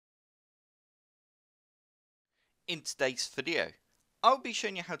In today's video, I'll be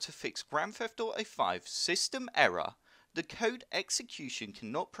showing you how to fix Grand Theft Auto 5 system error. The code execution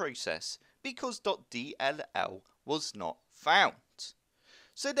cannot process because .dll was not found.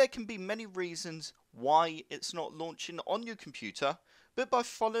 So there can be many reasons why it's not launching on your computer, but by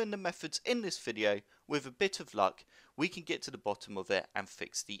following the methods in this video, with a bit of luck, we can get to the bottom of it and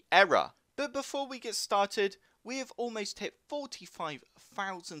fix the error. But before we get started, we have almost hit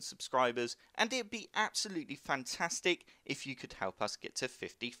 45,000 subscribers, and it'd be absolutely fantastic if you could help us get to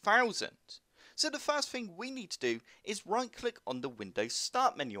 50,000. So the first thing we need to do is right click on the Windows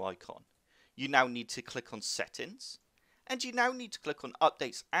Start menu icon. You now need to click on Settings, and you now need to click on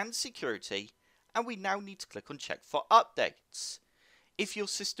Updates and Security, and we now need to click on Check for Updates. If your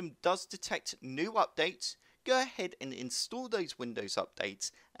system does detect new updates, go ahead and install those Windows updates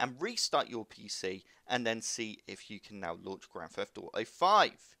and restart your PC, and then see if you can now launch Grand Theft Auto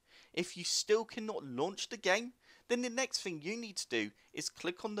 5. If you still cannot launch the game, then the next thing you need to do is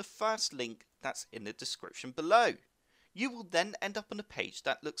click on the first link that's in the description below. You will then end up on a page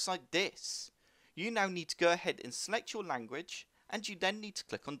that looks like this. You now need to go ahead and select your language, and you then need to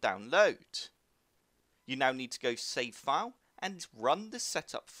click on download. You now need to go save file and run the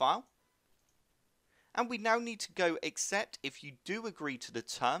setup file. And we now need to go accept if you do agree to the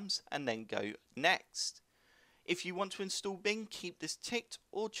terms, and then go next. If you want to install Bing, keep this ticked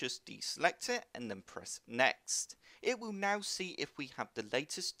or just deselect it and then press next. It will now see if we have the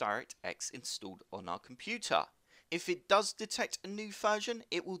latest DirectX installed on our computer. If it does detect a new version,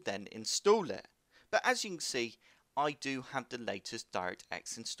 it will then install it. But as you can see, I do have the latest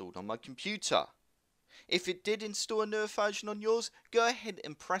DirectX installed on my computer. If it did install a newer version on yours, go ahead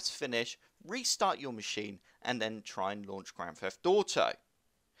and press finish, restart your machine, and then try and launch Grand Theft Auto.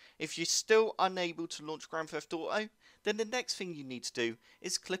 If you're still unable to launch Grand Theft Auto, then the next thing you need to do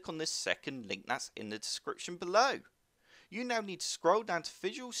is click on this second link that's in the description below. You now need to scroll down to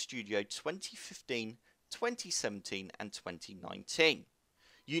Visual Studio 2015, 2017 and 2019.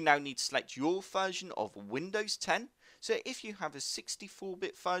 You now need to select your version of Windows 10. So if you have a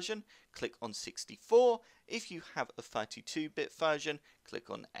 64-bit version, click on 64. If you have a 32-bit version,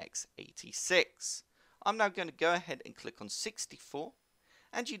 click on x86. I'm now going to go ahead and click on 64.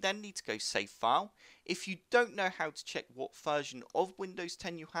 And you then need to go save file. If you don't know how to check what version of Windows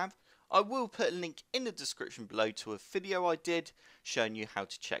 10 you have, I will put a link in the description below to a video I did showing you how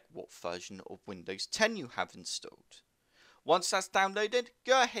to check what version of Windows 10 you have installed. Once that's downloaded,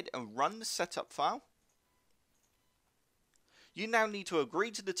 go ahead and run the setup file. You now need to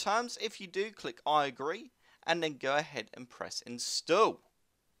agree to the terms. If you do, click I agree, and then go ahead and press install.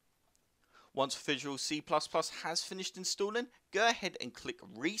 Once Visual C++ has finished installing, go ahead and click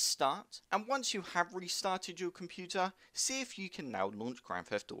restart, and once you have restarted your computer, see if you can now launch Grand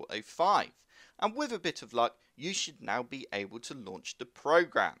Theft Auto 5. And with a bit of luck, you should now be able to launch the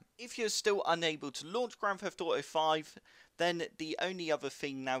program. If you're still unable to launch Grand Theft Auto 5, then the only other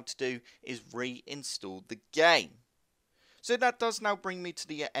thing now to do is reinstall the game. So that does now bring me to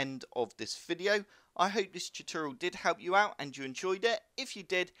the end of this video. I hope this tutorial did help you out and you enjoyed it. If you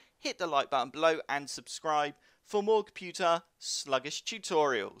did, hit the like button below and subscribe for more computer sluggish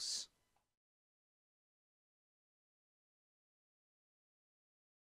tutorials.